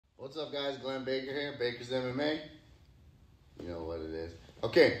What's up, guys? Glenn Baker here, Baker's MMA. You know what it is.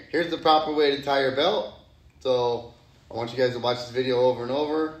 Okay, here's the proper way to tie your belt. So I want you guys to watch this video over and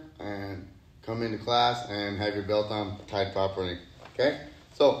over and come into class and have your belt on tied properly. Okay,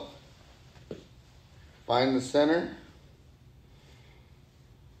 so find the center.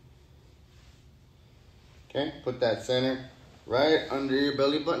 Okay, put that center right under your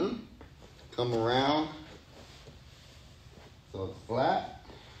belly button. Come around so it's flat.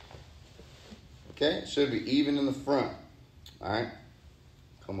 Okay, it should be even in the front. All right,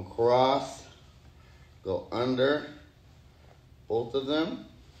 come across, go under both of them,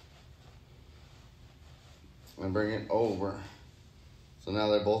 and bring it over. So now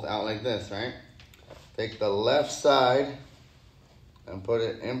they're both out like this, right? Take the left side and put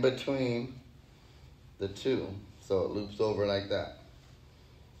it in between the two, so it loops over like that.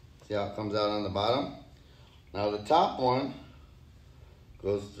 See how it comes out on the bottom? Now the top one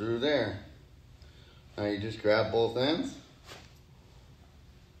goes through there. Now you just grab both ends,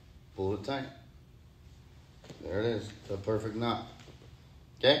 pull it tight. There it is, the perfect knot.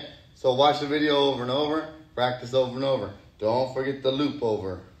 Okay, so watch the video over and over, practice over and over. Don't forget the loop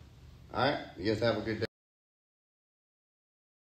over. All right, you guys have a good day.